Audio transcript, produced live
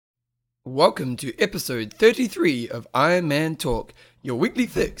Welcome to episode 33 of Iron Man Talk, your weekly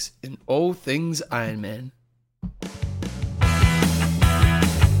fix in all things Iron Man.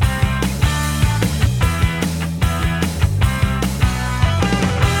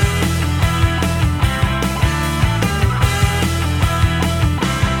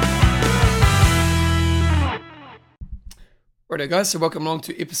 Righto guys, so welcome along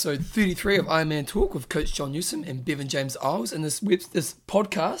to episode 33 of Iron Man Talk with Coach John Newsom and Bevan James Isles, and this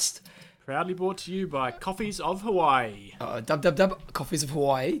podcast proudly brought to you by Coffees of Hawaii.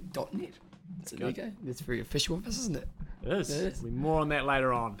 www.coffeesofhawaii.net. So there you go. That's very official of us, isn't it? It is. There'll be more on that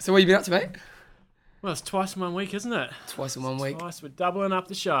later on. So what have you been up to, mate? Well, it's twice in 1 week, isn't it? Twice in 1 week. Twice. We're doubling up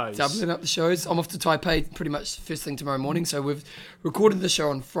the shows. I'm off to Taipei pretty much first thing tomorrow morning. So we've recorded the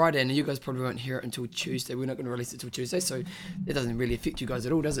show on Friday, and you guys probably won't hear it until Tuesday. We're not going to release it till Tuesday, so it doesn't really affect you guys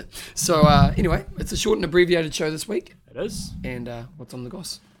at all, does it? So anyway, it's a short and abbreviated show this week. It is. And what's on the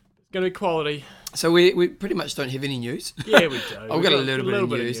goss? It's going to be quality. So we pretty much don't have any news. Yeah, we do. I've got a little bit of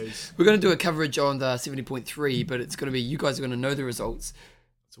news. We're going to do a coverage on the 70.3, but it's going to be, you guys are going to know the results.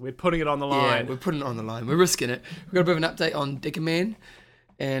 So we're putting it on the line. Yeah, we're putting it on the line. We're risking it. We've got a bit of an update on Deckerman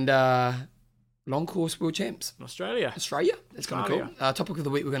and long course world champs. Australia. That's kind of cool. Topic of the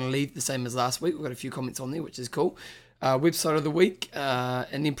week, we're going to leave the same as last week. We've got a few comments on there, which is cool. Website of the week,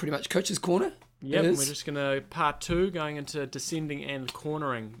 and then pretty much Coach's Corner. Yep, we're just going to part 2, going into descending and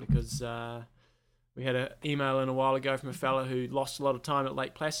cornering, because we had an email in a while ago from a fella who lost a lot of time at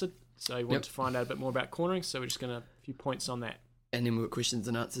Lake Placid, so he wanted to find out a bit more about cornering, so we're just going to a few points on that. And then we've got questions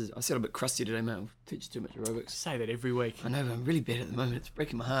and answers. I said I'm a bit crusty today, mate. I'll teach you too much aerobics. Say that every week. I know, but I'm really bad at the moment. It's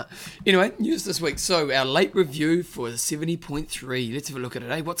breaking my heart. Anyway, news this week. So, our late review for the 70.3. Let's have a look at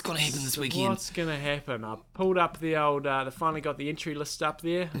it, eh? What's going to happen this weekend? What's going to happen? I pulled up the old... they finally got the entry list up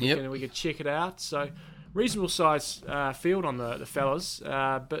there. Yep. We could check it out. So, reasonable size field on the fellas.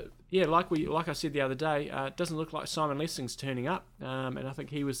 But, yeah, like I said the other day, it doesn't look like Simon Lessing's turning up. And I think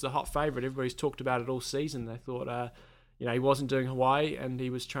he was the hot favourite. Everybody's talked about it all season. They thought... he wasn't doing Hawaii and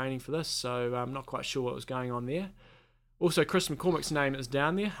he was training for this, so I'm not quite sure what was going on there. Also, Chris McCormick's name is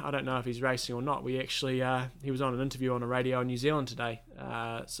down there. I don't know if he's racing or not. We actually, he was on an interview on a radio in New Zealand today,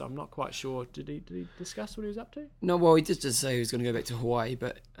 so I'm not quite sure. Did he discuss what he was up to? No, well, he did just say he was going to go back to Hawaii,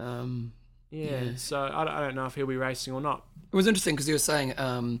 but... Yeah, so I don't know if he'll be racing or not. It was interesting because he was saying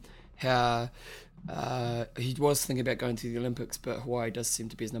how he was thinking about going to the Olympics, but Hawaii does seem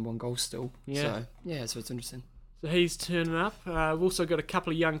to be his number one goal still. Yeah. So it's interesting. So he's turning up. We've also got a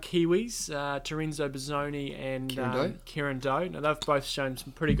couple of young Kiwis, Terenzo Bozzoni and Kieran Doe. Now, they've both shown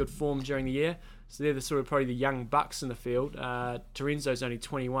some pretty good form during the year. So they're probably the young bucks in the field. Terenzo's only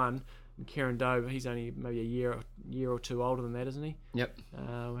 21, and Kieran Doe, he's only maybe a year or two older than that, isn't he? Yep.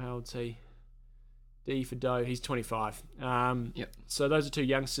 How old's he? D for Doe, he's 25. Yep. So those are two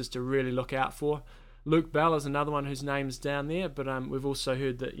youngsters to really look out for. Luke Bell is another one whose name's down there, but we've also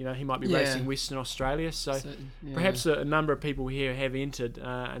heard that he might be racing Western Australia. So perhaps a number of people here have entered,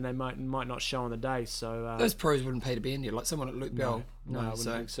 and they might not show on the day. So those pros wouldn't pay to be in there, like someone like Luke Bell. No, I wouldn't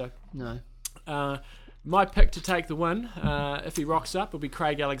think so. No. My pick to take the win, if he rocks up, will be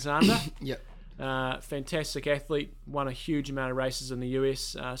Craig Alexander. Yep. Fantastic athlete, won a huge amount of races in the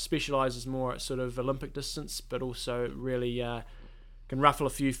US. Specialises more at sort of Olympic distance, but also really. Can ruffle a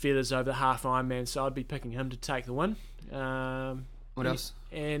few feathers over the half Ironman, so I'd be picking him to take the win. What else?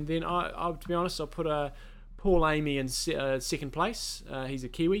 And then to be honest, I'll put Paul Amy in second place. He's a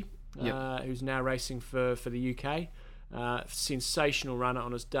Kiwi who's now racing for the UK. Sensational runner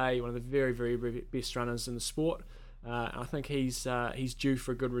on his day, one of the very, very best runners in the sport. I think he's due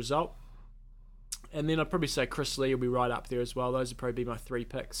for a good result. And then I'd probably say Chris Lee will be right up there as well. Those would probably be my 3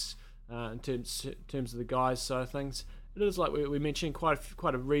 picks in terms of the guys side of things. It is like we mentioned, quite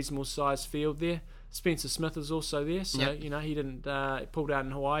a reasonable sized field there. Spencer Smith is also there, so he didn't pulled out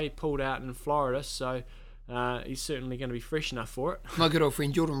in Hawaii, he pulled out in Florida, so he's certainly going to be fresh enough for it. My good old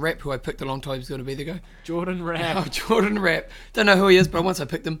friend Jordan Rapp, who I picked a long time, is going to be the guy. Jordan Rapp. Oh, Jordan Rapp. Don't know who he is, but once I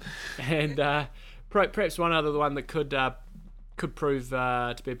picked him. And perhaps one other one that could prove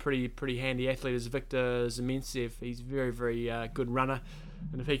to be a pretty handy athlete is Victor Zementsev. He's a very, very good runner.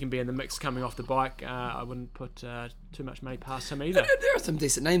 And if he can be in the mix coming off the bike, I wouldn't put too much money past him either. There are some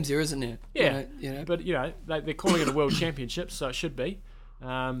decent names here, isn't there? Yeah, but they're calling it a world championship, so it should be.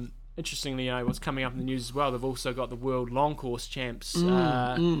 Interestingly, what's coming up in the news as well, they've also got the world long course champs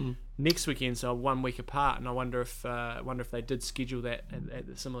next weekend, so 1 week apart. And I wonder if they did schedule that at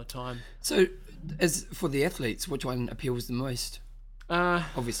a similar time. So, as for the athletes, which one appeals the most?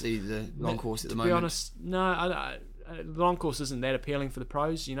 Obviously, the long course at the moment. To be honest, no. The long course isn't that appealing for the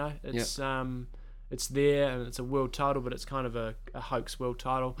pros, It's it's there and it's a world title, but it's kind of a hoax world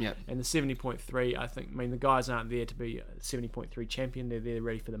title. Yep. And the 70.3, I mean, the guys aren't there to be a 70.3 champion. They're there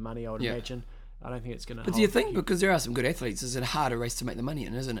ready for the money, I would imagine. I don't think it's going to. But do you think, because there are some good athletes, is it a harder race to make the money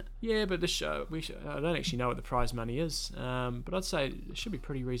in, isn't it? Yeah, but I don't actually know what the prize money is, but I'd say it should be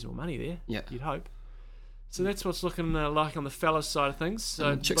pretty reasonable money there. Yeah. You'd hope. So that's what's looking like on the fellas side of things.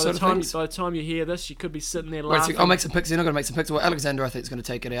 So Chick by side the of things? time you hear this, you could be sitting there Wait a laughing. second, I'll make some picks. Then I'm going to make some picks. Well, Alexander, I think, is going to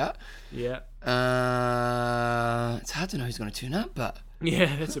take it out. Yeah. It's hard to know who's going to turn up, but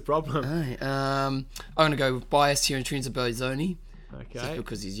Yeah, that's a problem. I'm going to go with bias here in Trenza Belzoni. Okay. Just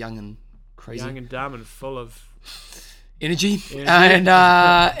because he's young and crazy. Young and dumb and full of Energy. Energy.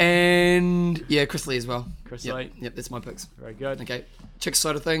 And yeah, Chris Lee as well. Chris Yep. Lee. Yep, that's my picks. Very good. Okay, chicks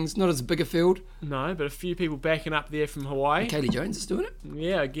side of things, not as big a field. No, but a few people backing up there from Hawaii. Kaylee Jones is doing it.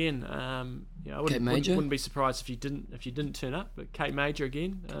 Yeah, again, I Major. wouldn't be surprised if you didn't turn up. But Kate Major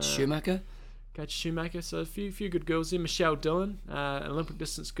again. Schumacher. Coach Schumacher. So a few good girls there. Michelle Dillon, an Olympic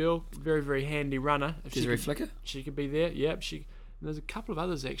distance girl, very very handy runner. If Desiree Flicker. she could be there. Yep, there's a couple of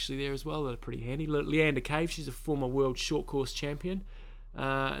others actually there as well that are pretty handy. Leander Cave, she's a former world short course champion.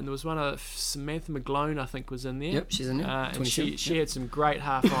 And there was one of Samantha McGlone, I think, was in there. Yep, she's in there. And she had some great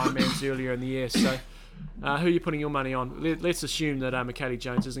half Ironmans earlier in the year. So who are you putting your money on? Let's assume that Michaeli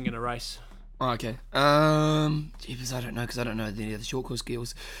Jones isn't going to race. Oh, okay. Jeepers, I don't know because I don't know any of the short course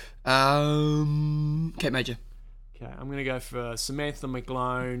girls. Kate Major. Okay, I'm going to go for Samantha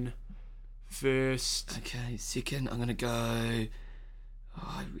McGlone first. Okay, second, I'm going to go...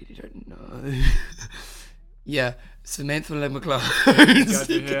 Oh, I really don't know. Yeah, Samantha McLeod. Go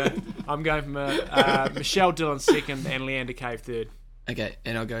for her. I'm going for Michelle Dillon second and Leander Cave third. Okay,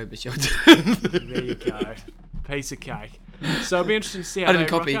 and I'll go Michelle. There you go. Piece of cake. So it'll be interesting to see how I didn't they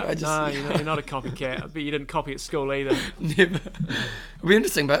copy, rock up. I just- No, you're not a copycat. I bet you didn't copy at school either. Never. It'll be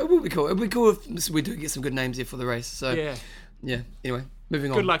interesting, but it will be cool. It'll be cool if we do get some good names here for the race. So, yeah. Anyway,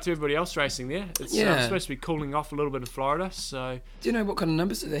 moving on. Good luck to everybody else racing there. It's supposed to be cooling off a little bit in Florida, so Do you know what kind of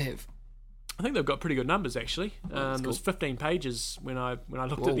numbers do they have? I think they've got pretty good numbers actually. There was 15 pages when I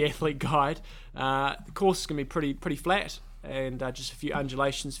looked at the athlete guide. The course is going to be pretty flat and just a few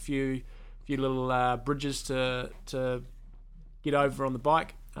undulations, few little bridges to get over on the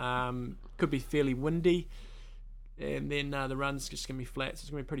bike. Could be fairly windy, and then the run's just going to be flat. So it's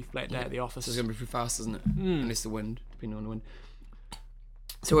going to be a pretty flat day at the office. So it's going to be pretty fast, isn't it? Unless the wind, depending on the wind.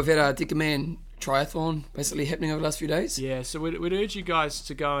 So we've had a Deckerman triathlon basically happening over the last few days. Yeah, so we'd urge you guys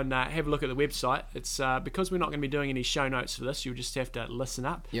to go and have a look at the website. It's because we're not going to be doing any show notes for this, you'll just have to listen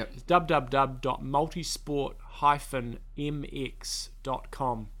up. Yep. It's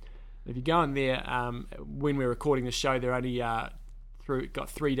www.multisport-mx.com. If you go in there, when we're recording the show, they're only got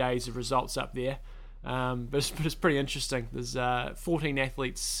 3 days of results up there. But it's pretty interesting. There's 14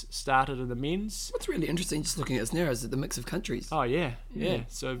 athletes started in the men's. What's really interesting, just looking at this now, is the mix of countries. Oh yeah. Yeah.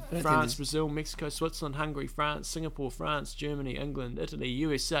 So think France, there's- Brazil, Mexico, Switzerland, Hungary, France, Singapore, France, Germany, England, Italy,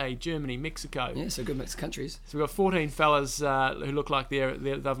 USA, Germany, Mexico. Yeah, so good mix of countries. So we've got 14 fellas who look like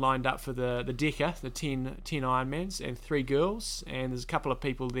they've lined up for the Decker, the 10 Ironmans, and 3 girls. And there's a couple of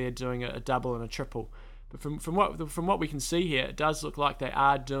people there doing a double and a triple. But from what we can see here, it does look like they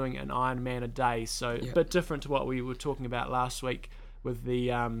are doing an Ironman a day. So a bit different to what we were talking about last week with the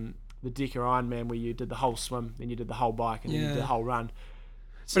Decker Ironman, where you did the whole swim, then you did the whole bike, and then you did the whole run.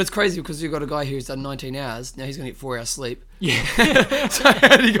 But it's crazy because you've got a guy who's done 19 hours. Now he's going to get 4 hours sleep. Yeah. So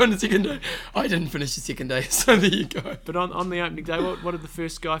how did he go on the second day? I didn't finish the second day, so there you go. But on the opening day, what did the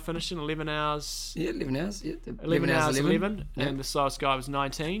first guy finish in? 11 hours. Yeah, 11 hours. Yeah, 11 hours 11, Yeah. and the slowest guy was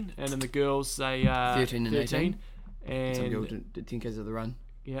 19, and then the girls they 13 and 18. Some girl and did 10 k's of the run.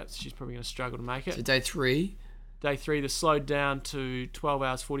 yeah, she's probably going to struggle to make it. So day 3. Day 3, they slowed down to 12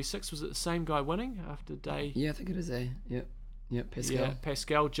 hours 46. Was it the same guy winning after day? Yeah, I think it is a. Yep, Pascal. Yeah,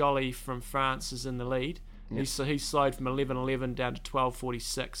 Pascal Joly from France is in the lead. Yep. He slowed from 11:11 down to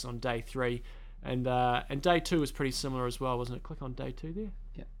 12:46 on day 3, and day 2 was pretty similar as well, wasn't it? Click on day 2 there.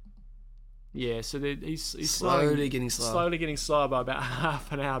 Yep. Yeah, so he's Slowly getting slower. slowly getting slower by about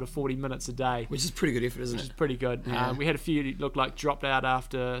half an hour to 40 minutes a day. Which is pretty good effort, isn't Which is it? pretty good. Yeah. We had a few that looked like dropped out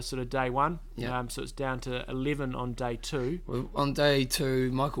after sort of day 1. Yeah. So it's down to 11 on day 2. Well, on day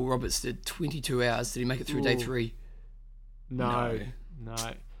 2, Michael Roberts did 22 hours. Did he make it through day Ooh. 3? No.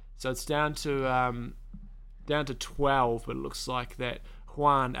 So it's down to 12, but it looks like that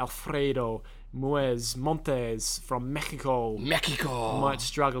Juan Alfredo Muez Montes from Mexico Mexico. might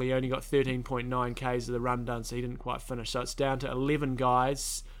struggle. He only got 13.9 k's of the run done, so he didn't quite finish. So it's down to 11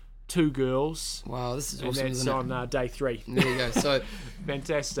 guys, 2 girls, Wow, this is and awesome, that's isn't it? on day 3. There you go. So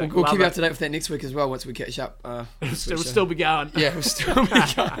Fantastic. we'll Love keep you up it. to date with that next week as well once we catch up. We'll still be going. Yeah, we'll still be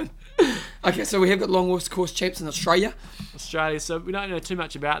going. Okay, so we have got long course champs in Australia. So we don't know too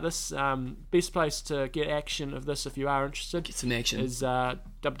much about this. Best place to get action of this, if you are interested, Get some action. is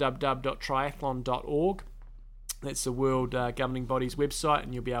www.triathlon.org. That's the World Governing Body's website,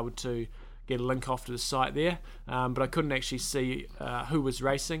 and you'll be able to get a link off to the site there. But I couldn't actually see who was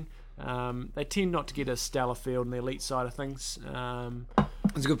racing. They tend not to get a stellar field in the elite side of things.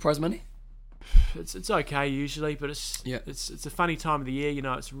 It's a good prize money. It's okay usually, but it's a funny time of the year.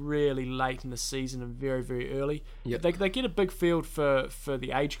 It's really late in the season and very, very early. Yep. They get a big field for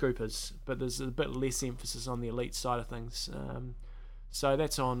the age groupers, but there's a bit less emphasis on the elite side of things. So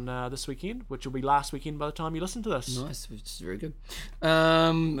that's on this weekend, which will be last weekend by the time you listen to this. Nice, which is very good.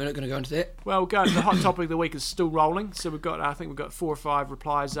 We're not going to go into that. Well, we'll go. The hot topic of the week is still rolling. So I think we've got 4 or 5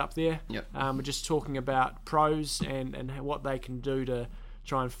 replies up there. Yep. We're just talking about pros and what they can do to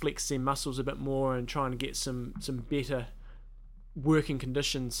try and flex their muscles a bit more and trying to get some better working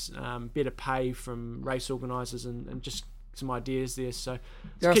conditions, better pay from race organisers and just some ideas there. So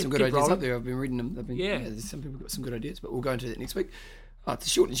There are some good ideas rolling. up there. I've been reading them. Yeah. There's some people got some good ideas, but we'll go into that next week. Oh, it's a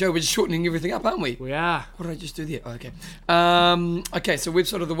shortened show. We're just shortening everything up, aren't we? We are. What did I just do there? Oh, okay. Okay, so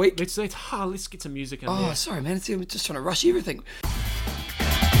website of the week. Let's get some music in Oh, there. sorry, man. I'm just trying to rush everything.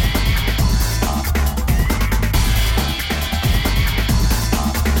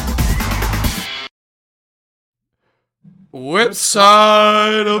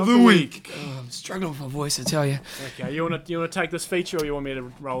 Website of the week. Oh, I'm struggling with my voice, I tell you. Okay, you want to take this feature, or you want me to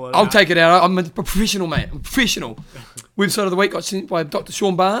roll it? I'll out? take it out. I'm a professional, mate. I'm a professional. Website of the week got sent by Dr.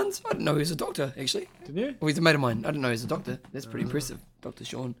 Sean Barnes. I didn't know he was a doctor, actually. Didn't you, Well, he's a mate of mine. I didn't know he was a doctor. That's pretty impressive. Dr.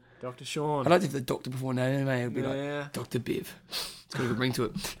 Sean. Dr. Sean? I'd like to have the doctor before now, mate. It'd be Yeah. like Dr. Bev. It's got a good ring to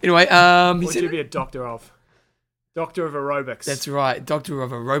it. Anyway, he What would said you be a doctor of? Doctor of aerobics. that's right, Doctor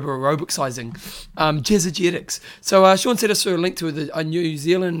of aerobicsizing, jazzagetics. So Sean sent us through a link to a New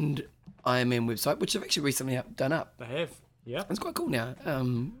Zealand Ironman website, which I've actually recently done up. They have. Yeah. It's quite cool now.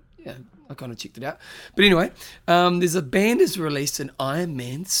 Yeah, I kind of checked it out. But anyway, there's a band has released an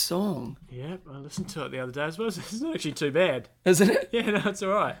Ironman song, Yeah, I listened to it the other day as well. It's not actually too bad. isn't it? Yeah, no, it's all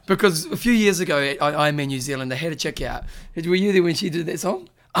right. Because a few years ago at Ironman New Zealand, they had a check out. Were you there when she did that song?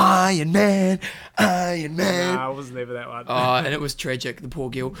 Iron Man, Iron Man. No, I wasn't there for that one. Oh, and it was tragic. The poor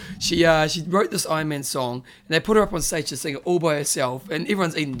girl. She wrote this Iron Man song, and they put her up on stage to sing it all by herself. And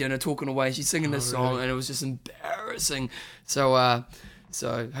everyone's eating dinner, talking away. She's singing this song, and it was just embarrassing. So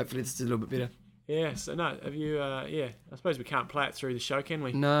hopefully this is a little bit better. Yeah, so no, have you, I suppose we can't play it through the show, can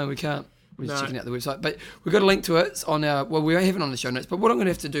we? No, we can't. We're just No. checking out the website. But we've got a link to it on our... Well, we have it on the show notes. But what I'm going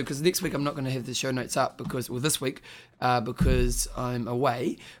to have to do, because next week I'm not going to have the show notes up this week, because I'm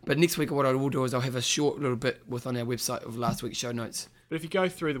away. But next week what I will do is I'll have a short little bit on our website of last week's show notes. But if you go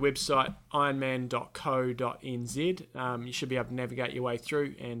through the website ironman.co.nz, you should be able to navigate your way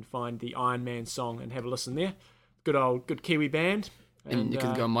through and find the Iron Man song and have a listen there. Good Kiwi band. And you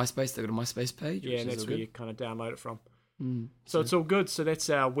can go on MySpace. They've got a MySpace page. Yeah, which and is that's all where good. you kind of download it from. So it's all good. So that's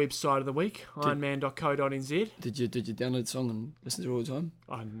our website of the week, ironman.co.nz. Did you download the song and listen to it all the time?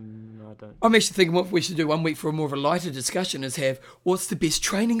 I don't. I'm actually thinking what we should do one week for a more of a lighter discussion is have what's the best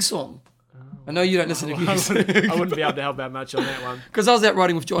training song? I know you don't listen to music. I wouldn't be able to help out much on that one. Because I was out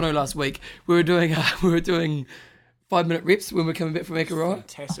riding with Jono last week. We were doing 5-minute reps when we were coming back from Akaroa.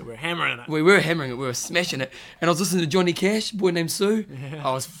 Fantastic. We're hammering it. We were hammering it. We were smashing it. And I was listening to Johnny Cash, a boy named Sue. Yeah.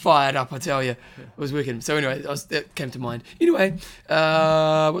 I was fired up, I tell you. It was working. So anyway, that came to mind. Anyway,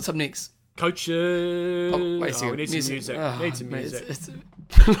 what's up next? Coaches. Oh, wait a second. We need some music. Oh, Need some mate, music. It's a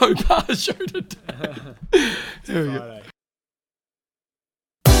low bar show today. There we go. Friday.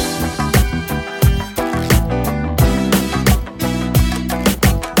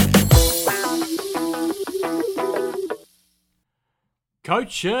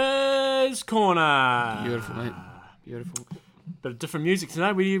 Coaches Corner. Beautiful, mate. Beautiful. Bit of different music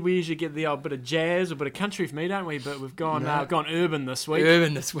tonight. We usually get the old bit of jazz or bit of country for me, don't we? But we've gone urban this week.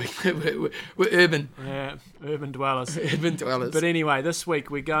 Urban this week. We're urban. Yeah, urban dwellers. Urban dwellers. But anyway, this week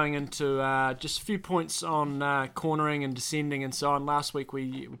we're going into just a few points on cornering and descending and so on. Last week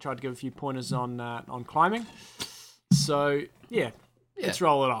we tried to give a few pointers on climbing. So yeah, let's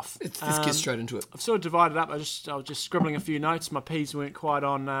roll it off. Let's get straight into it. I've sort of divided up. I was just scribbling a few notes. My P's weren't quite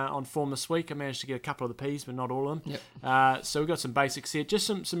on form this week. I managed to get a couple of the P's, but not all of them. Yep. So we've got some basics here. Just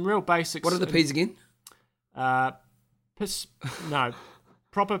some real basics. What are the P's again?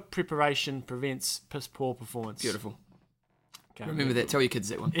 Proper preparation prevents piss poor performance. Beautiful. Okay. Remember that. Tell your kids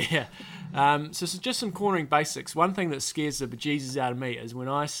that one. Yeah. So just some cornering basics. One thing that scares the bejesus out of me is when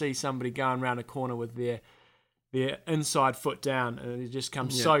I see somebody going around a corner with their their inside foot down, and it just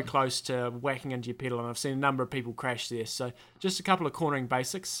comes so close to whacking into your pedal, and I've seen a number of people crash there. So just a couple of cornering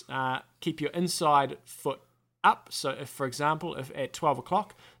basics. Keep your inside foot up. So if, for example, if at 12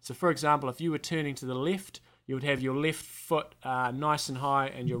 o'clock, if you were turning to the left, you would have your left foot nice and high,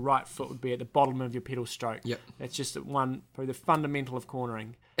 and your right foot would be at the bottom of your pedal stroke. Yep. That's just probably the fundamental of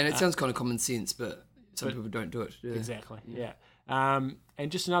cornering. And it sounds kind of common sense, but some people don't do it. Yeah. Exactly, yeah.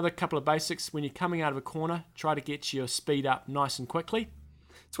 And just another couple of basics. When you're coming out of a corner, try to get your speed up nice and quickly.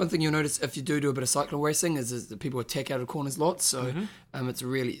 It's one thing you'll notice if you do a bit of cycling racing is that people attack out of corners lots. So it's a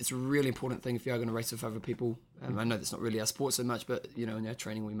really important thing if you are going to race with other people. I know that's not really our sport so much, but in our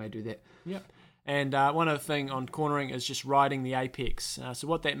training we may do that. Yep. And one other thing on cornering is just riding the apex. So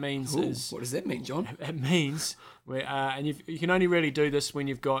what that means is... What does that mean, John? It means, and you can only really do this when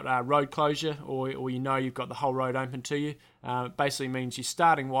you've got road closure or you've got the whole road open to you. It basically means you're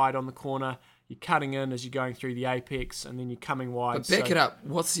starting wide on the corner, you're cutting in as you're going through the apex, and then you're coming wide. But back it up.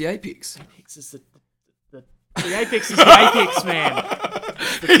 What's the apex? Apex is the apex is the apex, man.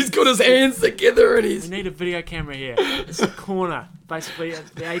 He's got his hands together and he's... We need a video camera here. It's the corner. Basically,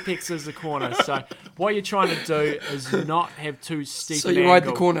 the apex is the corner. So what you're trying to do is not have too steep So an you angle. ride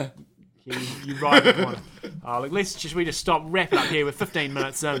the corner. You ride the corner. Oh, look, we just stop, wrap it up here. We're 15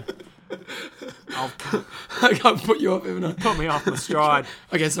 minutes in. I can't put you off, haven't I? Put me off my stride.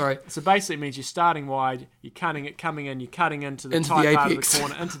 Okay, sorry. So basically it means you're starting wide, you're coming in, you're cutting into the tight part of the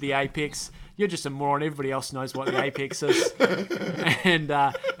corner, into the apex. You're just a moron. Everybody else knows what the apex is. And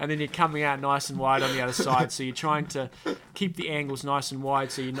then you're coming out nice and wide on the other side. So you're trying to keep the angles nice and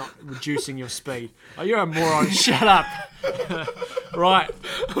wide so you're not reducing your speed. Oh, you're a moron. Shut up. Right.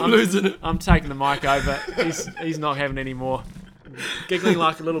 I'm losing it. I'm taking the mic over. He's not having any more. Giggling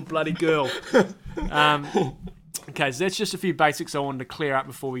like a little bloody girl. Okay, so that's just a few basics I wanted to clear up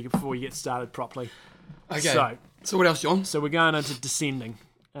before we get started properly. Okay. So what else, John? So we're going into descending.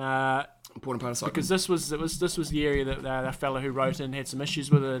 Important part of cycling. Because this was the area that the fellow who wrote in had some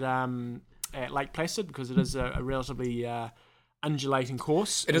issues with it at Lake Placid, because it is a relatively undulating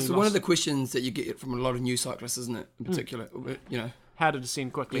course. It is one of the questions that you get from a lot of new cyclists, isn't it? In particular, how to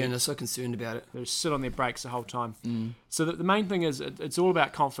descend quickly. Yeah, and they're so concerned about it. They sit on their brakes the whole time. So the main thing is it's all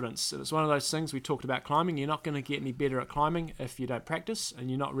about confidence. It's one of those things we talked about climbing. You're not going to get any better at climbing if you don't practice, and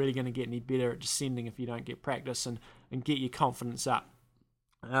you're not really going to get any better at descending if you don't get practice and get your confidence up.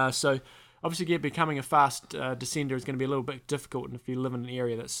 So obviously becoming a fast descender is going to be a little bit difficult, and if you live in an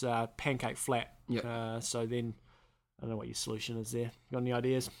area that's pancake flat. Yep. So then I don't know what your solution is there. Got any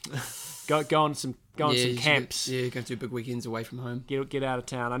ideas? go on some camps. Go to big weekends away from home. Get out of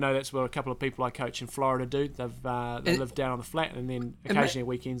town. I know that's what a couple of people I coach in Florida do. They live down on the flat, and then occasionally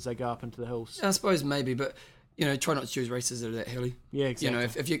weekends they go up into the hills. I suppose maybe, but try not to choose races that are that hilly. Yeah,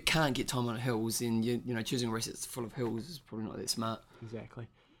 exactly. If you can't get time on hills, then choosing a race that's full of hills is probably not that smart. Exactly.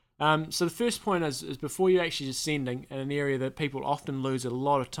 So the first point is before you're actually descending in an area that people often lose a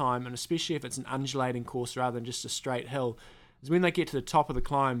lot of time, and especially if it's an undulating course rather than just a straight hill, is when they get to the top of the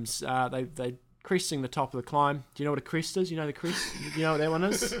climbs, they cresting the top of the climb. Do you know what a crest is? You know the crest? You know what that one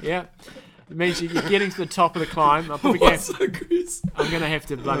is? Yeah. It means you're getting to the top of the climb. What's a crest? I'm going to have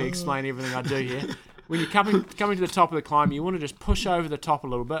to bloody explain everything I do here. When you're coming to the top of the climb, you want to just push over the top a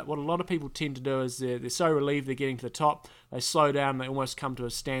little bit. What a lot of people tend to do is they're so relieved they're getting to the top, they slow down, they almost come to a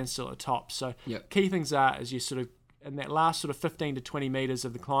standstill at the top. So Key things is you sort of, in that last sort of 15 to 20 metres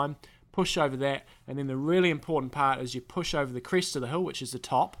of the climb, push over that, and then the really important part is you push over the crest of the hill, which is the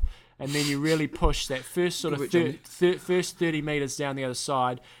top, and then you really push that first sort of first 30 metres down the other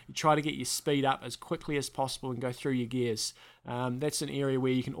side. You try to get your speed up as quickly as possible and go through your gears. That's an area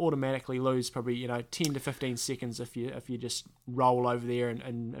where you can automatically lose probably 10 to 15 seconds if you just roll over there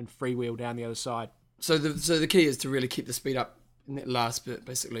and freewheel down the other side. So the key is to really keep the speed up in that last bit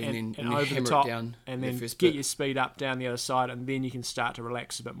basically, and then over hammer the top, it down, and then get your speed up down the other side, and then you can start to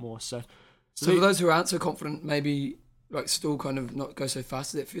relax a bit more. So for those who aren't so confident, maybe still kind of not go so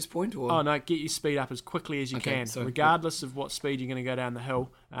fast at that first point, or no, get your speed up as quickly as you can, regardless of what speed you're going to go down the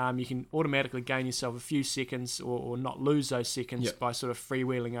hill. You can automatically gain yourself a few seconds, or not lose those seconds by sort of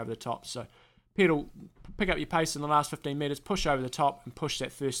freewheeling over the top. So pick up your pace in the last 15 metres, push over the top, and push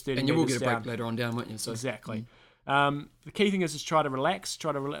that first 30 metres down. And you will get a break later on down, won't you? So. Exactly. The key thing is try to relax.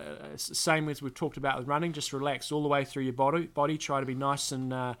 Same as we've talked about with running. Just relax all the way through your body. Try to be nice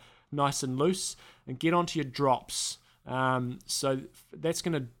and loose, and get onto your drops. So that's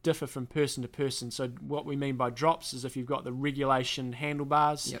going to differ from person to person. So what we mean by drops is if you've got the regulation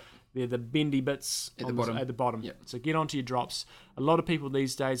handlebars, they're the bendy bits at the bottom. Yep. So get onto your drops. A lot of people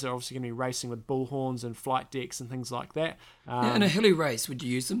these days are obviously going to be racing with bullhorns and flight decks and things like that. In a hilly race, would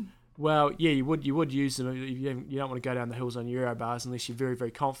you use them? Well, yeah, you would use them. You don't want to go down the hills on your aero bars unless you're very,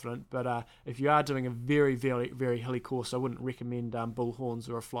 very confident. But if you are doing a very, very, very hilly course, I wouldn't recommend bullhorns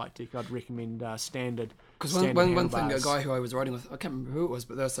or a flight deck. I'd recommend standard. Because one thing, a guy who I was riding with, I can't remember who it was,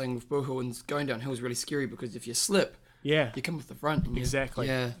 but they were saying with bullhorns going downhill is really scary because if you slip, yeah, you come off the front. And exactly.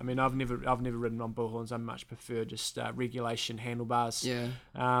 Yeah. I mean, I've never ridden on bullhorns. I much prefer just regulation handlebars. Yeah.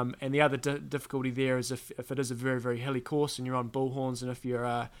 And the other difficulty there is if it is a very, very hilly course and you're on bullhorns, and if you're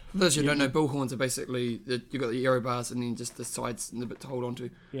for those who don't know, bullhorns are basically you've got the aero bars and then just the sides and the bit to hold on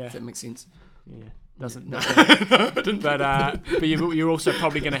to. Yeah. If that makes sense. Yeah. Doesn't. No. But you're also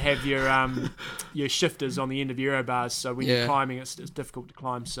probably going to have your shifters on the end of your aero bars, so when you're climbing, it's difficult to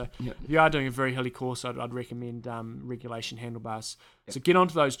climb. So if you are doing a very hilly course, I'd recommend regulation handlebars. So get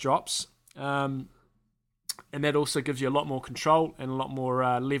onto those drops, and that also gives you a lot more control and a lot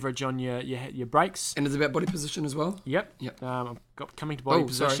more leverage on your brakes. And it's about body position as well. Yep. Coming to body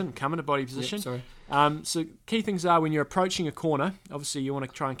position. Coming to body position. Yep, so key things are when you're approaching a corner, obviously you want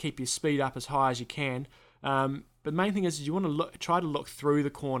to try and keep your speed up as high as you can. But the main thing is you want to try to look through the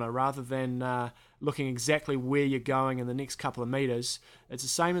corner rather than looking exactly where you're going in the next couple of meters. It's the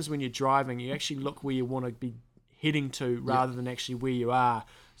same as when you're driving. You actually look where you want to be heading to rather than actually where you are.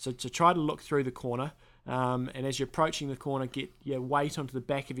 So to try to look through the corner. And as you're approaching the corner, get your weight onto the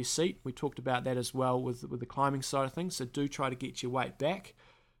back of your seat. We talked about that as well with the climbing side of things. So do try to get your weight back.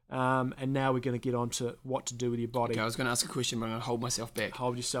 And now we're going to get on to what to do with your body. Okay, I was going to ask a question, but I'm going to hold myself back.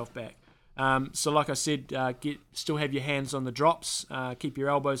 Hold yourself back. So like I said, still have your hands on the drops. Keep your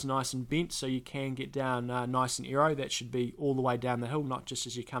elbows nice and bent so you can get down nice and aero. That should be all the way down the hill, not just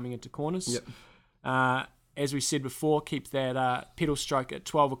as you're coming into corners. Yep. As we said before, keep that pedal stroke at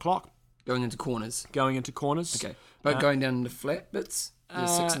 12 o'clock. Going into corners. Okay. But going down the flat bits,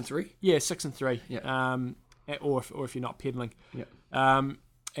 6 and 3? Yeah, 6 and 3. Yeah. Or if you're not pedaling. Yeah.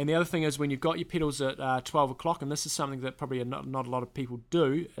 And the other thing is when you've got your pedals at 12 o'clock, and this is something that probably not a lot of people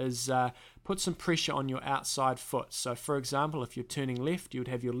do, is put some pressure on your outside foot. So, for example, if you're turning left, you would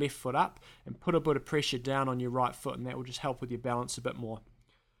have your left foot up and put a bit of pressure down on your right foot, and that will just help with your balance a bit more.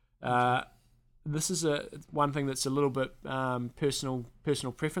 This is one thing that's a little bit personal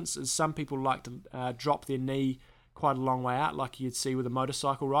preference. Is some people like to drop their knee quite a long way out, like you'd see with a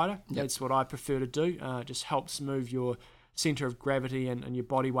motorcycle rider. Yep. That's what I prefer to do. It just helps move your centre of gravity and your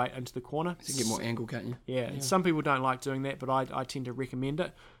body weight into the corner. You can get more angle, can't you? Yeah. Some people don't like doing that, but I tend to recommend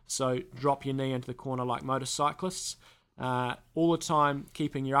it. So drop your knee into the corner like motorcyclists. All the time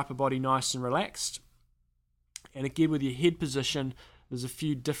keeping your upper body nice and relaxed. And again, with your head position, there's a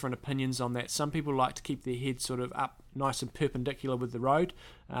few different opinions on that. Some people like to keep their head sort of up nice and perpendicular with the road.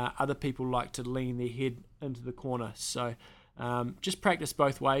 Other people like to lean their head into the corner. So just practice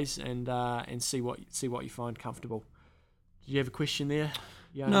both ways and see what you find comfortable. Do you have a question there?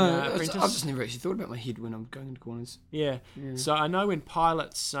 No, I've just never actually thought about my head when I'm going into corners. Yeah. So I know when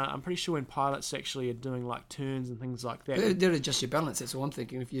pilots, I'm pretty sure when pilots actually are doing like turns and things like that. They'll adjust your balance. That's all I'm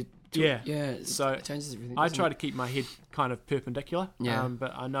thinking. If you so it changes everything. I try to keep my head kind of perpendicular. Yeah.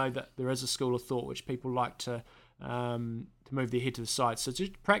 But I know that there is a school of thought which people like to move their head to the side. So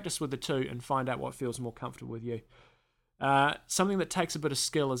just practice with the two and find out what feels more comfortable with you. Something that takes a bit of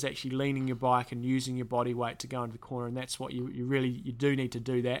skill is actually leaning your bike and using your body weight to go into the corner, and that's what you do need to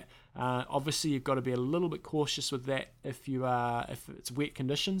do that. Obviously, you've got to be a little bit cautious with that if it's wet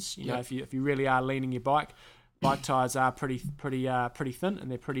conditions. You know, if you really are leaning your bike tires are pretty thin and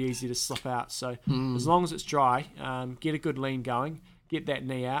they're pretty easy to slip out. So as long as it's dry, get a good lean going, get that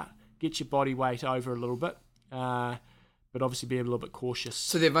knee out, get your body weight over a little bit. But obviously be a little bit cautious.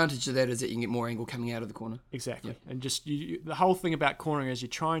 So the advantage of that is that you can get more angle coming out of the corner. Exactly. And just the whole thing about cornering is you're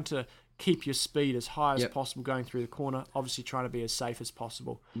trying to keep your speed as high as possible going through the corner, obviously trying to be as safe as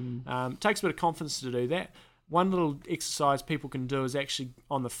possible. Takes a bit of confidence to do that. One little exercise people can do is actually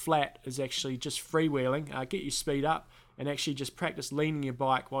on the flat is actually just freewheeling. Get your speed up and actually just practice leaning your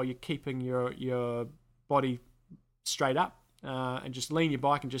bike while you're keeping your body straight up and just lean your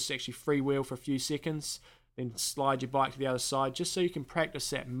bike and just actually freewheel for a few seconds. Then slide your bike to the other side, just so you can practice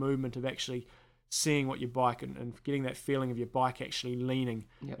that movement of actually seeing what your bike and getting that feeling of your bike actually leaning.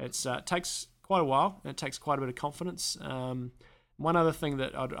 It takes quite a while, and it takes quite a bit of confidence. One other thing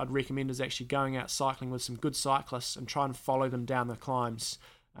that I'd recommend is actually going out cycling with some good cyclists and try and follow them down the climbs.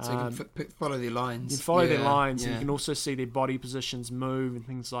 So you can follow their lines. You can follow their lines, and you can also see their body positions move and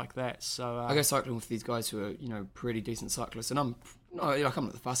things like that. So I go cycling with these guys who are pretty decent cyclists, and I'm not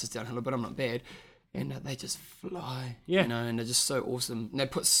the fastest downhiller, but I'm not bad. and they just fly. Yeah. You know, and they're just so awesome. And they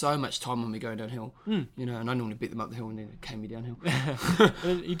put so much time on me going downhill. You know, and I normally beat them up the hill, and then it came me downhill.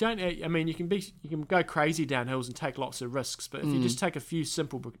 And you don't. I mean, you can go crazy down hills and take lots of risks, but if you just take a few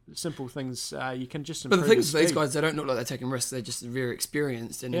simple things, you can just improve. But the thing your is, these speed. guys, they don't look like they're taking risks. They're just very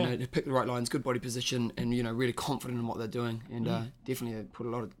experienced, and Yeah. you know, they pick the right lines, good body position, and you know, really confident in what they're doing. And definitely, they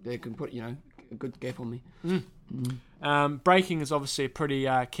put they can put, you know, a good gap on me. Braking is obviously a pretty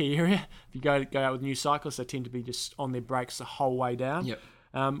key area. If you go out with new cyclists, they tend to be just on their brakes the whole way down. Yep.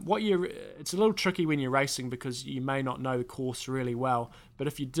 It's a little tricky when you're racing because you may not know the course really well. But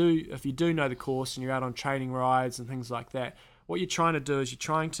if you do know the course and you're out on training rides and things like that, what you're trying to do is you're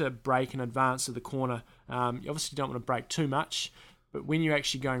trying to brake in advance of the corner. You obviously don't want to brake too much, but when you're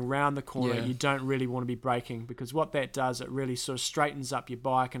actually going round the corner, Yeah. you don't really want to be braking, because what that does, it really sort of straightens up your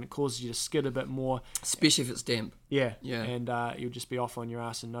bike and it causes you to skid a bit more. Especially if it's damp. Yeah, Yeah. and you'll just be off on your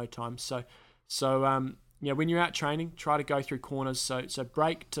ass in no time. So when you're out training, try to go through corners. So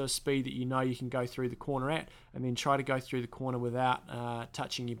brake to a speed that you know you can go through the corner at, and then try to go through the corner without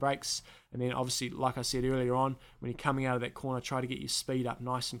touching your brakes. And then obviously, like I said earlier on, when you're coming out of that corner, try to get your speed up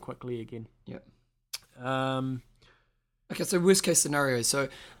nice and quickly again. Yep. Um, Okay, so worst case scenario. So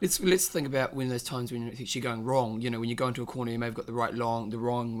let's think about when there's times when you're actually going wrong. You know, when you go into a corner, you may have got the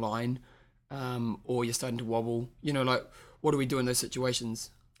wrong line, or you're starting to wobble. You know, like what do we do in those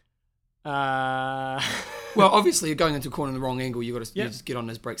situations? Well, obviously, you're going into a corner in the wrong angle. You just get on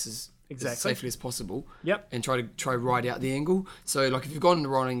those brakes as safely as possible. Yep. And try ride out the angle. So like if you've gone in the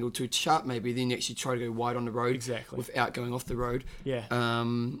wrong angle too sharp, maybe then you actually try to go wide on the road. Exactly. Without going off the road.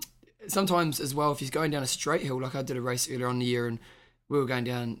 Yeah. Sometimes as well, if you're going down a straight hill, like I did a race earlier on in the year, and we were going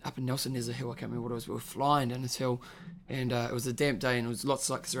down up in Nelson. There's a hill, I can't remember what it was. We were flying down this hill, and it was a damp day, and it was lots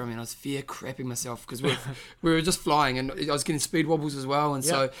of cyclists around me, and I was fear crapping myself because we were just flying, and I was getting speed wobbles as well, and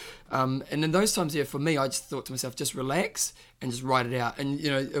so and in those times, for me, I just thought to myself, just relax and just ride it out, and you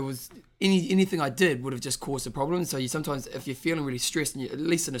know, it was anything I did would have just caused a problem. So sometimes if you're feeling really stressed, and you're at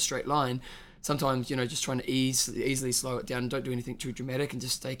least in a straight line, sometimes, you know, just trying to easily slow it down. Don't do anything too dramatic and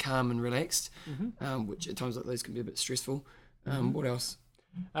just stay calm and relaxed, which at times like those can be a bit stressful. What else?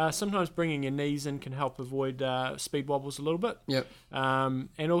 Sometimes bringing your knees in can help avoid speed wobbles a little bit. Yep.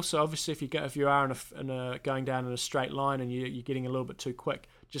 And also, obviously, if you are going down in a straight line and you're getting a little bit too quick,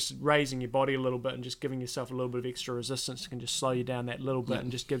 just raising your body a little bit and just giving yourself a little bit of extra resistance can just slow you down that little bit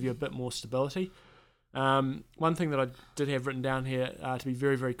and just give you a bit more stability. One thing that I did have written down here to be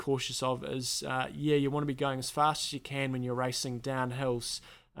very, very cautious of is, you want to be going as fast as you can when you're racing down hills,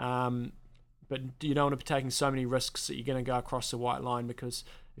 but you don't want to be taking so many risks that you're going to go across the white line, because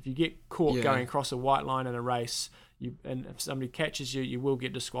if you get caught going across a white line in a race, and if somebody catches you, you will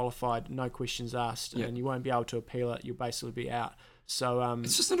get disqualified, no questions asked, and you won't be able to appeal it. You'll basically be out. So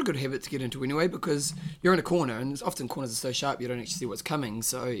it's just not a good habit to get into anyway, because you're in a corner, and often corners are so sharp you don't actually see what's coming.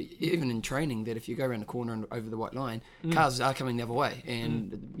 So even in training, that if you go around the corner and over the white line, cars are coming the other way,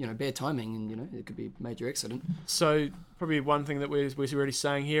 and you know, bad timing, and you know, it could be a major accident. So probably one thing that we're already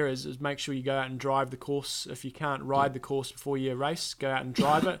saying here is make sure you go out and drive the course. If you can't ride the course before you race, go out and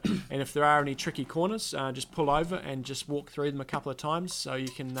drive it. And if there are any tricky corners, just pull over and just walk through them a couple of times, so you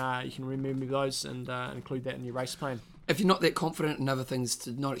can remember those and include that in your race plan. If you're not that confident in other things,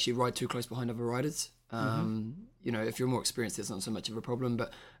 to not actually ride too close behind other riders. You know, if you're more experienced, that's not so much of a problem,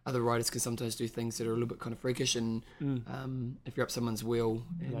 but other riders can sometimes do things that are a little bit kind of freakish, and if you're up someone's wheel,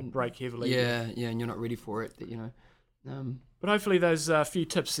 and They brake heavily. and you're not ready for it, that, you know. But hopefully those few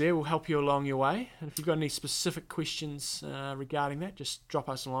tips there will help you along your way. And if you've got any specific questions regarding that, just drop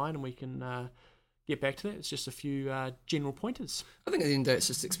us a line and we can get back to that. It's just a few general pointers. I think at the end of the day, it's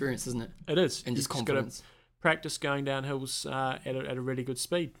just experience, isn't it? It is. And just You've confidence. gotta practice going down hills at a really good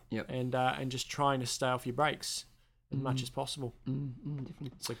speed. Yep. And just trying to stay off your brakes as much as possible.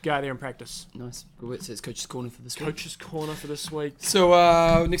 Definitely. So go out there and practice. Nice. Good. So it's Coach's Corner for this week. Coach's Corner for this week.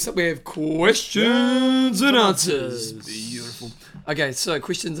 So next up we have questions and answers. Beautiful. Okay, so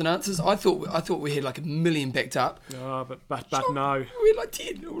questions and answers. I thought we had like a million backed up. Oh, but no. We had like 10.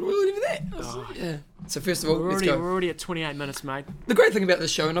 It wasn't even that. Yeah. So first of all, let's go. We're already at 28 minutes, mate. The great thing about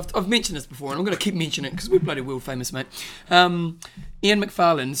this show, and I've mentioned this before, and I'm going to keep mentioning it because we're bloody world famous, mate. Ian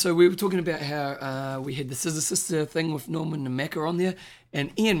McFarlane. So we were talking about how we had the Scissor Sister thing with Norman and Macca on there,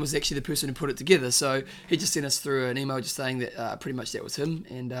 and Ian was actually the person who put it together. So he just sent us through an email just saying that pretty much that was him,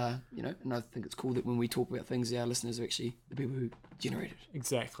 and you know, and I think it's cool that when we talk about things, our listeners are actually the people who generated it.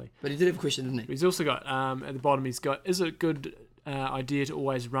 Exactly. But he did have a question, didn't he? He's also got at the bottom. He's got, is it a good idea to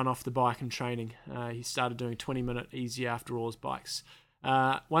always run off the bike in training? He started doing 20-minute easy after hours bikes.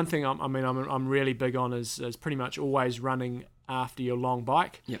 One thing I'm really big on is pretty much always running after your long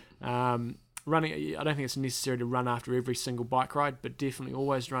bike. Yep. running, I don't think it's necessary to run after every single bike ride, but definitely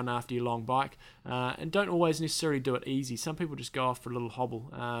always run after your long bike, and don't always necessarily do it easy. Some people just go off for a little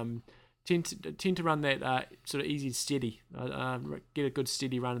hobble. Tend to run that sort of easy and steady. Get a good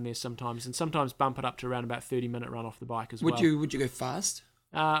steady run in there sometimes, and sometimes bump it up to around about 30-minute run off the bike as well. Would you go fast?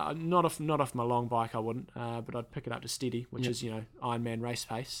 Not off my long bike, I wouldn't. But I'd pick it up to steady, which is Ironman race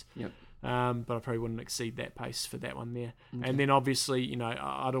pace. Yep. But I probably wouldn't exceed that pace for that one there. Okay. And then obviously,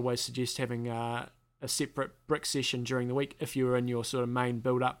 I'd always suggest having a separate brick session during the week if you're in your sort of main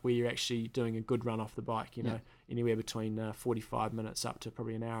build up where you're actually doing a good run off the bike. Anywhere between 45 minutes up to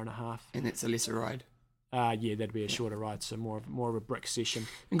probably an hour and a half. And that's a lesser ride. Yeah, that'd be a shorter ride, so more of a brick session.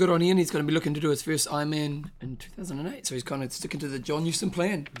 And good on Ian, he's going to be looking to do his first Ironman in 2008, so he's kind of sticking to the John Newsom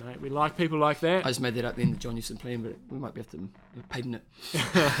plan. Mate, we like people like that. I just made that up then, the John Newsom plan, but we might be able to patent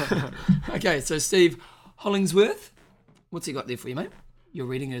it. Okay, so Steve Hollingsworth, what's he got there for you, mate? You're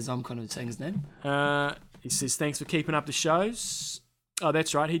reading it as I'm kind of saying his name. He says, thanks for keeping up the shows. Oh,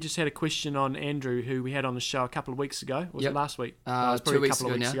 that's right. He just had a question on Andrew, who we had on the show a couple of weeks ago. Was it last week? It was probably 2 weeks a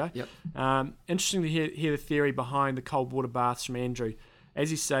couple of weeks ago. Yep. Interesting to hear the theory behind the cold water baths from Andrew.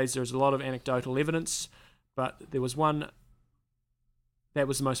 As he says, there's a lot of anecdotal evidence, but there was one that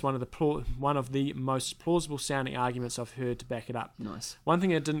was one of the most plausible sounding arguments I've heard to back it up. Nice. One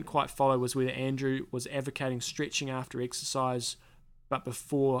thing I didn't quite follow was whether Andrew was advocating stretching after exercise, but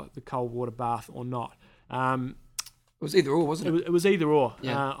before the cold water bath or not. It was either or, wasn't it? It was either or.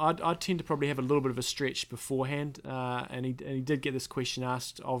 Yeah. I'd tend to probably have a little bit of a stretch beforehand, and he did get this question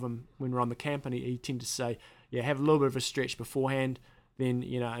asked of him when we were on the camp, and he tended to say, yeah, have a little bit of a stretch beforehand, then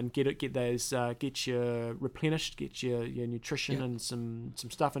and get your replenished, get your nutrition and some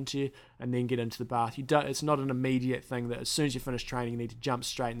stuff into you, and then get into the bath. It's not an immediate thing that as soon as you finish training you need to jump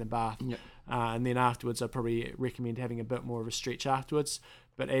straight in the bath. Yep. And then afterwards, I'd probably recommend having a bit more of a stretch afterwards.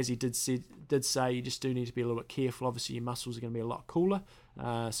 But as he did say, you just do need to be a little bit careful. Obviously, your muscles are going to be a lot cooler,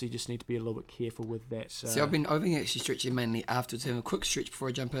 so you just need to be a little bit careful with that. See, I've been actually stretching mainly afterwards, having a quick stretch before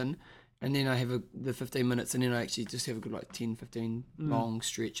I jump in, and then I have the 15 minutes, and then I actually just have a good 10, 15 long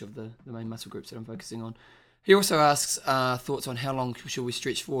stretch of the main muscle groups that I'm focusing on. He also asks thoughts on how long should we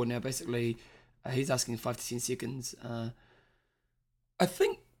stretch for. Now, basically, he's asking 5 to 10 seconds. I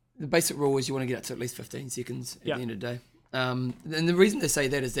think the basic rule is you want to get up to at least 15 seconds at the end of the day. And the reason they say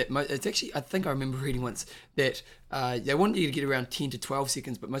that is that it's actually, I think I remember reading once that they want you to get around 10 to 12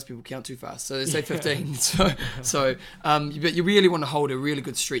 seconds, but most people count too fast, so they say 15. But you really want to hold a really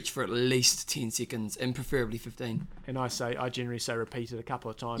good stretch for at least 10 seconds and preferably 15. And I generally say repeat it a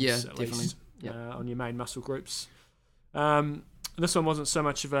couple of times at least on your main muscle groups. This one wasn't so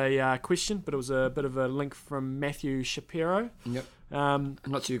much of a question, but it was a bit of a link from Matthew Shapiro. Yep. I'm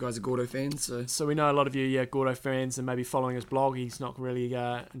not sure you guys are Gordo fans, so we know a lot of you Gordo fans and maybe following his blog. He's not really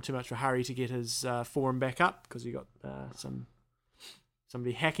in too much of a hurry to get his forum back up because he got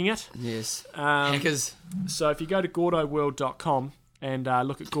somebody hacking it. Yes, hackers. So if you go to gordoworld.com and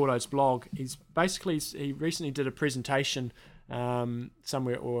look at Gordo's blog, he recently did a presentation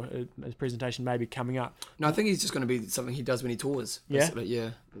somewhere, or his presentation may be coming up. No, I think he's just going to be something he does when he tours. Basically. Yeah.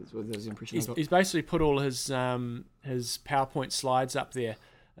 That's the impression I got. He's basically put all his PowerPoint slides up there.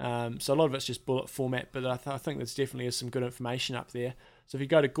 So a lot of it's just bullet format, but I think there's definitely some good information up there. So if you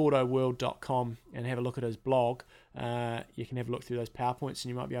go to gordoworld.com and have a look at his blog, you can have a look through those PowerPoints and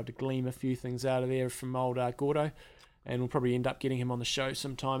you might be able to glean a few things out of there from old Gordo. And we'll probably end up getting him on the show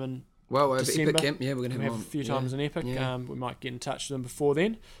sometime in December. Epic Camp, we're going to have him a few times in Epic. Yeah. We might get in touch with him before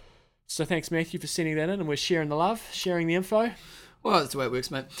then. So thanks, Matthew, for sending that in, and we're sharing the love, sharing the info. Well, that's the way it works,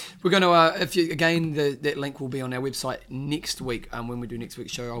 mate. We're going to, that link will be on our website next week. When we do next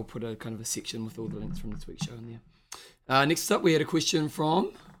week's show, I'll put a kind of a section with all the links from this week's show in there. Next up, we had a question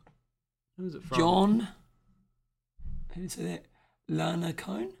from... Who is it from? John... How do you say that? Lana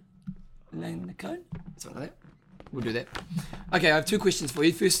Cone? Something like that. We'll do that. Okay, I have 2 questions for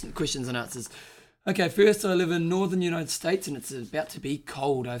you. First, questions and answers. Okay, first, I live in northern United States and it's about to be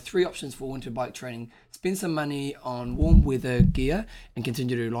cold. I have 3 options for winter bike training. Spend some money on warm weather gear and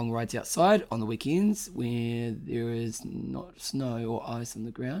continue to do long rides outside on the weekends where there is not snow or ice on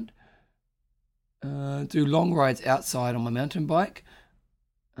the ground. Do long rides outside on my mountain bike.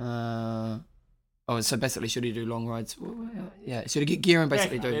 So basically, should he do long rides? Yeah, should he get gear and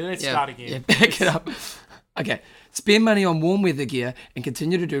basically Let's start again. Yeah, back it up. Okay, spend money on warm weather gear and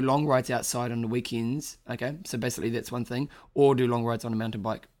continue to do long rides outside on the weekends. Okay, so basically that's one thing. Or do long rides on a mountain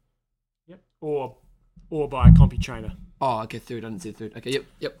bike. Yep. Or buy a compi trainer. Oh, okay, third. I didn't say third. Okay, yep.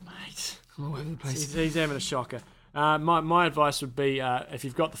 Mate, I'm all over the place. He's having a shocker. My advice would be if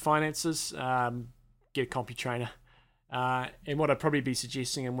you've got the finances, get a compi trainer. And what I'd probably be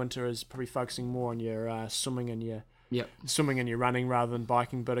suggesting in winter is probably focusing more on your swimming and your running rather than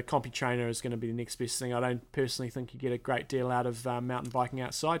biking. But a CompuTrainer is going to be the next best thing. I don't personally think you get a great deal out of mountain biking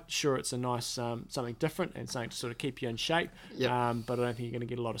outside. Sure, it's a nice something different and something to sort of keep you in shape. But I don't think you're going to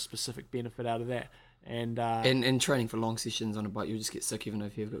get a lot of specific benefit out of that. And training for long sessions on a bike, you'll just get sick even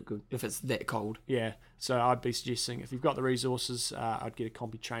if you've got good, if it's that cold. Yeah, so I'd be suggesting if you've got the resources, I'd get a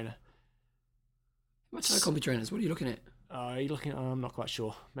CompuTrainer. How much are CompuTrainers? What are you looking at? Are you looking? I'm not quite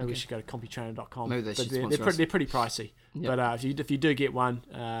sure. Maybe we should go to CompuTrainer.com. Maybe they should sponsor us. They're pretty pricey. Yep. But if you do get one,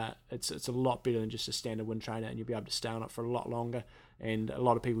 it's a lot better than just a standard wind trainer, and you'll be able to stay on it for a lot longer. And a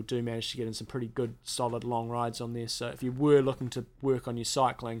lot of people do manage to get in some pretty good, solid long rides on there. So if you were looking to work on your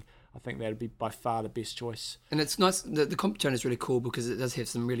cycling, I think that would be by far the best choice. And it's nice, the CompuTrainer is really cool because it does have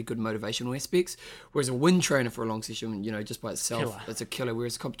some really good motivational aspects, whereas a wind trainer for a long session, just by itself, it's a killer,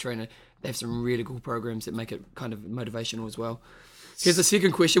 whereas a CompuTrainer, they have some really cool programs that make it kind of motivational as well. Here's the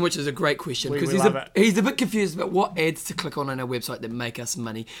second question, which is a great question, because he's a bit confused about what ads to click on our website that make us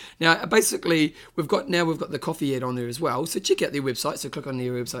money. Now, basically, we've got the coffee ad on there as well, so check out their website, so click on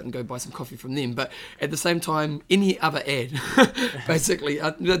their website and go buy some coffee from them. But at the same time, any other ad, basically,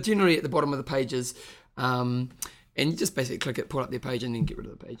 they're generally at the bottom of the pages, and you just basically click it, pull up their page, and then get rid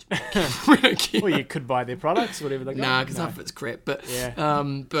of the page. We don't care. Well, you could buy their products, whatever they got. Nah, because half of it's crap, but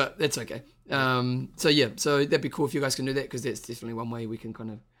that's okay. So that'd be cool if you guys can do that, because that's definitely one way we can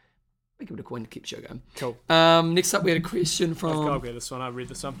kind of make a bit of coin to keep the show going. Cool. Next up, we had a question from... I'll get this one. I read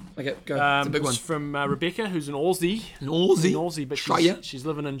this one. Okay, go. It's a big one. From Rebecca, who's an Aussie. An Aussie, but she's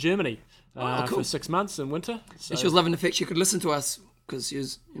living in Germany cool. for 6 months in winter. So. And she was loving the fact she could listen to us, because she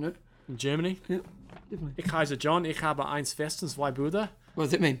was, In Germany? Yeah, definitely. Ich heiße John, ich habe eins Schwestern, zwei Brüder. What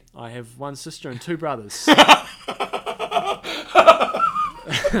does that mean? I have one sister and two brothers.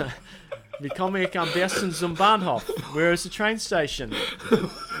 Wie komme ich am besten zum Bahnhof? Where is the train station?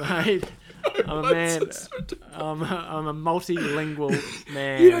 Mate, I'm a man. I'm a multilingual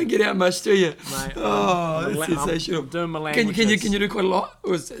man. You don't get out much, do you? Mate, that's sensational. I'm doing my languages. Can you do quite a lot,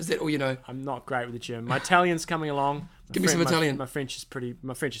 or is that all you know? I'm not great with the German. My Italian's coming along. Give me some Italian. My French is pretty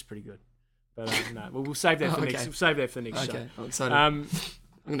good. But no, we'll save that for next. We'll save that for the next show. Okay, I'm excited.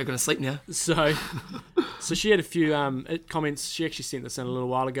 I'm not going to sleep now. So she had a few comments. She actually sent this in a little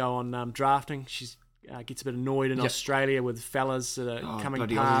while ago on drafting. She gets a bit annoyed in Australia with fellas that are coming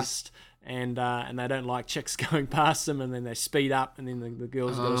past, and they don't like chicks going past them, and then they speed up, and then the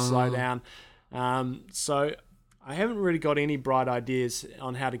girls got to slow down. So I haven't really got any bright ideas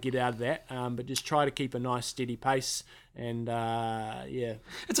on how to get out of that, but just try to keep a nice steady pace, and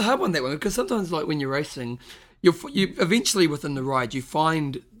it's a hard one, that one, because sometimes, like when you're racing, you eventually within the ride you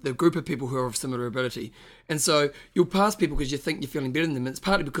find the group of people who are of similar ability, and so you'll pass people because you think you're feeling better than them. It's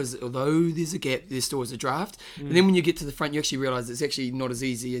partly because although there's a gap, there still is a draft, and then when you get to the front, you actually realise it's actually not as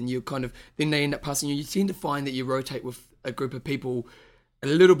easy, and you then they end up passing you. You tend to find that you rotate with a group of people a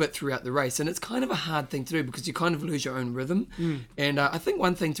little bit throughout the race, and it's kind of a hard thing to do because you kind of lose your own rhythm. And I think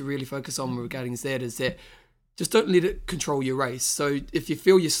one thing to really focus on regarding that is that just don't let it control your race. So if you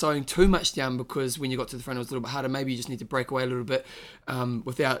feel you're slowing too much down because when you got to the front it was a little bit harder, maybe you just need to break away a little bit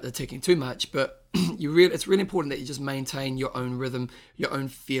without attacking too much. But it's really important that you just maintain your own rhythm, your own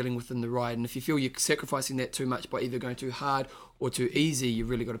feeling within the ride. And if you feel you're sacrificing that too much by either going too hard or too easy, you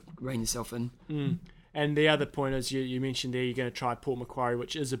really got to rein yourself in. And the other point is you mentioned there you're going to try Port Macquarie,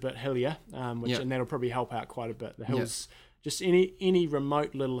 which is a bit hillier, and that'll probably help out quite a bit. The hills, just any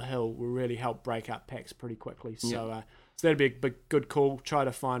remote little hill will really help break up packs pretty quickly. So that'd be a good call. Try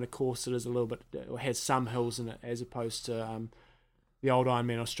to find a course that is a little bit or has some hills in it, as opposed to the old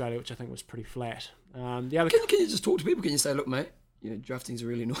Ironman Australia, which I think was pretty flat. The other can you just talk to people? Can you say, look, mate, drafting's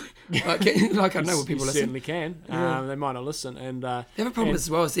really annoying. I know what people listen. Certainly can. They might not listen, and they have a problem as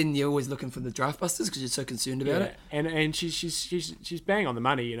well. Is then you're always looking for the draft busters because you're so concerned about it. And she's bang on the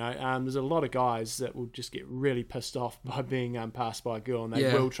money. There's a lot of guys that will just get really pissed off by being passed by a girl, and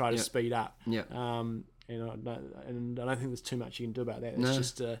they will try to speed up. And I don't think there's too much you can do about that. It's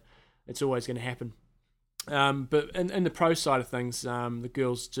just it's always going to happen. But in the pro side of things, the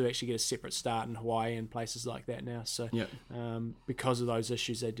girls do actually get a separate start in Hawaii and places like that now. So because of those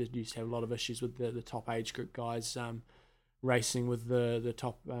issues, they did used to have a lot of issues with the top age group guys racing with the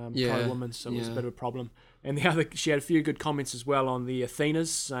top pro women, so it was a bit of a problem. And she had a few good comments as well on the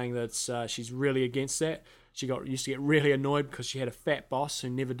Athenas, saying that she's really against that. She used to get really annoyed because she had a fat boss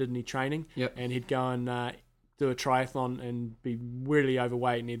who never did any training, and he'd go and do a triathlon and be really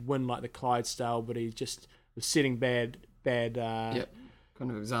overweight, and he'd win like the Clydesdale, but he just was setting bad kind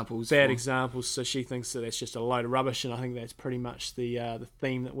of examples. Examples. So she thinks that that's just a load of rubbish, and I think that's pretty much the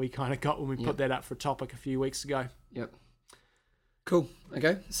theme that we kind of got when we put that up for a topic a few weeks ago. Yep. Cool.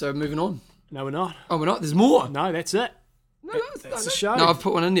 Okay, so moving on. No, we're not. Oh, we're not. There's more. No, that's it. No, That's the show. No, I've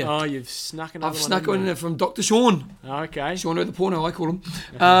put one in there. Oh, you've snuck another I've one snuck in one in there. there from Dr. Sean. Okay. Sean the porno, I call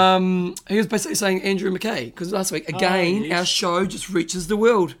him. He was basically saying Andrew McKay, because last week, again, yes. our show just reaches the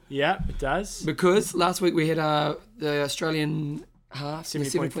world. Yeah, it does. Because last week we had the Australian half,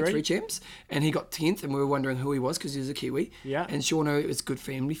 70.3 champs, and he got 10th, and we were wondering who he was because he was a Kiwi. Yeah. And Sean is good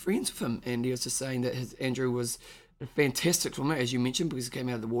family friends with him, and he was just saying that Andrew was a fantastic swimmer, as you mentioned, because he came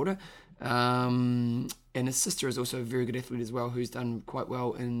out of the water. And his sister is also a very good athlete as well, who's done quite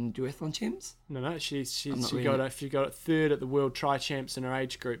well in duathlon champs. No, she reading got it third at the World Tri Champs in her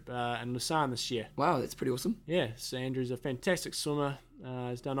age group in Lausanne this year. Wow, that's pretty awesome. Yeah, so Andrew's a fantastic swimmer.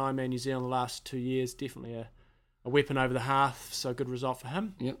 Has done Ironman New Zealand the last 2 years. Definitely a weapon over the half, so a good result for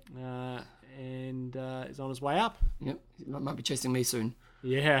him. Yep. And is on his way up. Yep. He might be chasing me soon.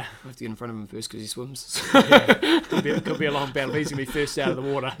 Yeah. I have to get in front of him first because he swims. Could be a long battle. He's going to be first out of the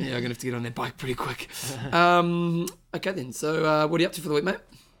water. Yeah, I'm going to have to get on that bike pretty quick. Okay then, so what are you up to for the week, mate?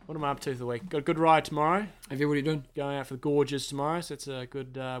 What am I up to for the week? Got a good ride tomorrow. What are you doing? Going out for the Gorges tomorrow, so it's a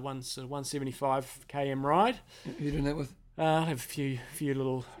good 175 km ride. Who are you doing that with? I have a few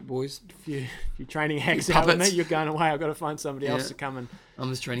little Boys? few training hacks out with me. puppets. You're going away. I've got to find somebody else Yeah. to come and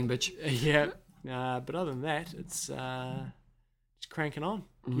I'm this training bitch. yeah. But other than that, it's just cranking on.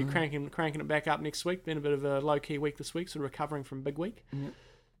 You're cranking it back up next week. Been a bit of a low key week this week, sort of recovering from big week. Yep.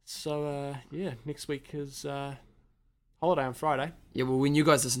 So next week is holiday on Friday. Yeah, well, when you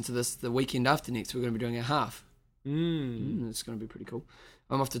guys listen to this, the weekend after next, we're going to be doing a half. Mm. It's going to be pretty cool.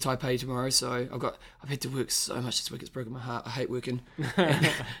 I'm off to Taipei tomorrow, so I've had to work so much this week. It's broken my heart. I hate working. And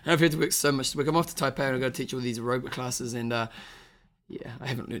I've had to work so much this week. I'm off to Taipei and I've got to teach all these aerobic classes, and I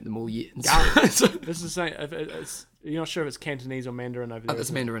haven't learnt them all yet. So, This is saying you're not sure if it's Cantonese or Mandarin over there. it's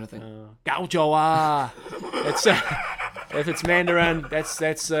isn't it? Mandarin, I think. Gao Jiao It's if it's Mandarin, that's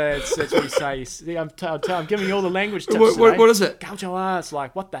what you say. See, I'm giving you all the language tips today. What is it? Gao Jiao It's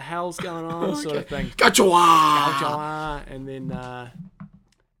like what the hell's going on, sort of thing. Gotcha! Gao Jiao and then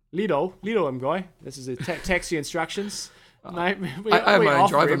Lido Mgoy. This is the taxi instructions. Mate, I have my own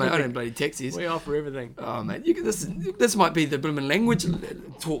offer driver, mate. I everything. don't bloody taxis. We offer everything. Oh, man. This might be the blooming language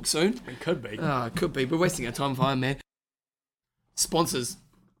talk soon. It could be. Oh, it could be. We're wasting our time fine, man. Sponsors.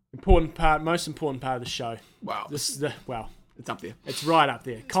 Most important part of the show. Wow. It's up there. It's right up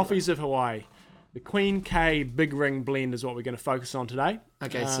there. Coffees of Hawaii. The Queen K Big Ring Blend is what we're going to focus on today.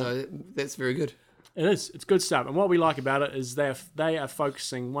 Okay, so that's very good. It is. It's good stuff. And what we like about it is they are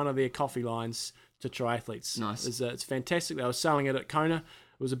focusing one of their coffee lines to triathletes. Nice. It's fantastic. They were selling it at Kona.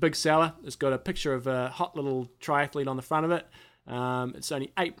 It was a big seller. It's got a picture of a hot little triathlete on the front of it. It's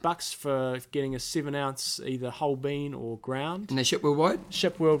only $8 for getting a 7-ounce either whole bean or ground. And they ship worldwide?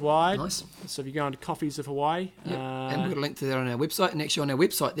 Ship worldwide. Nice. So if you go into Coffees of Hawaii, And we've got a link to that on our website. And actually on our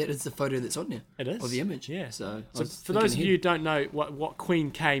website, that is the photo that's on there. it is. Or the image. Yeah. So So for those of you who don't know what Queen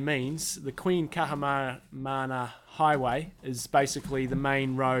K means, the Queen Kahamana Highway is basically the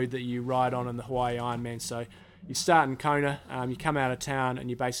main road that you ride on in the Hawaii Ironman. So you start in Kona, you come out of town, and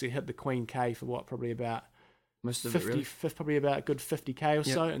you basically hit the Queen K for probably about most of 50, it, really. probably about a good 50k or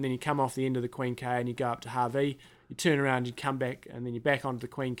so, and then you come off the end of the Queen K and you go up to Harvey. You turn around, you come back, and then you're back onto the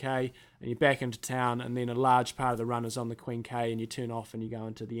Queen K, and you're back into town, and then a large part of the run is on the Queen K, and you turn off and you go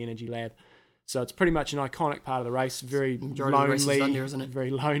into the Energy Lab. So it's pretty much an iconic part of the race. Very Majority of the race is lonely, done there, isn't it? very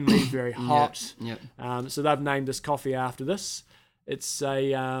lonely, very hot. Yeah. So they've named this coffee after this. It's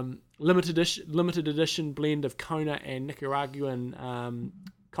a limited edition blend of Kona and Nicaraguan and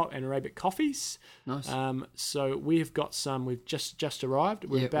Arabic coffees. Nice. So we've got some. We've just arrived.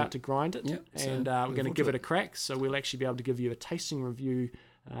 We're about to grind it, and we're going to give it a crack. So we'll actually be able to give you a tasting review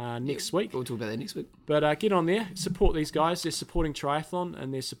next week. We'll talk about that next week. But get on there, support these guys. They're supporting triathlon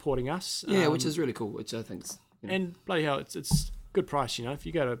and they're supporting us. Yeah, which is really cool. Which I think is, and bloody hell, it's good price. You know, if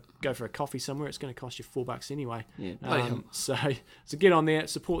you go for a coffee somewhere, it's going to cost you $4 anyway. Yeah, bloody hell. So get on there,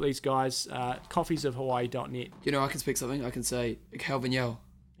 support these guys. Coffeesofhawaii.net. You know, I can speak something. I can say Calvin Yao.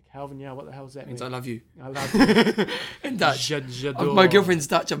 Calvin, yeah, what the hell does that mean? Means I love you. I love you. In Dutch. J'adore. My girlfriend's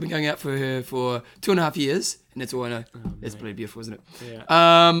Dutch. I've been going out for her for 2.5 years, and that's all I know. It's bloody beautiful, isn't it?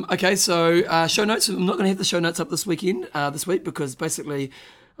 Yeah. Okay, so show notes. I'm not going to have the show notes up this week because basically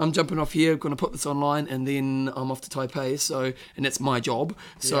I'm jumping off here, going to put this online, and then I'm off to Taipei. And that's my job.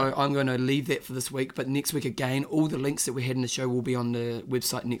 So I'm going to leave that for this week. But next week again, all the links that we had in the show will be on the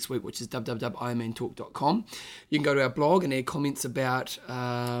website next week, which is www.ironmantalk.com. You can go to our blog and add comments about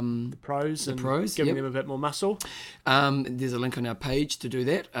the pros, yep. giving them a bit more muscle. There's a link on our page to do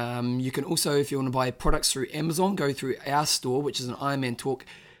that. You can also, if you want to buy products through Amazon, go through our store, which is an Ironman Talk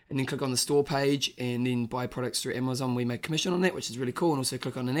and then click on the store page and then buy products through Amazon. We make commission on that, which is really cool. And also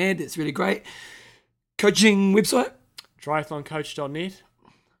click on an ad. It's really great. Coaching website. triathloncoach.net.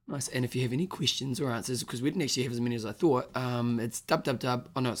 Nice. And if you have any questions or answers, because we didn't actually have as many as I thought, it's www.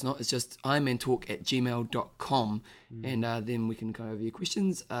 Oh, no, it's not. It's just ironmantalk@gmail.com. And then we can go over your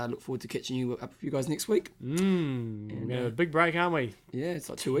questions. Look forward to catching you up with you guys next week. We're going to have a big break, aren't we? Yeah, it's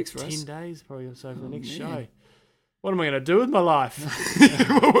like 2 weeks for 10 us. days probably or so for the next man. show. What am I going to do with my life?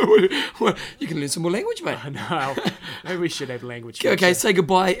 You can learn some more language, mate. I know. Maybe we should have language. Okay, say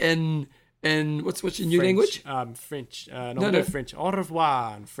goodbye in what's your new language? French. No. French. Au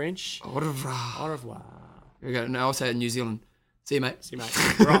revoir in French. Au revoir. Au revoir. Okay, now I'll say it in New Zealand. See you, mate. See you, mate.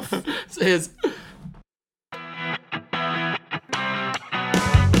 We're off. See you.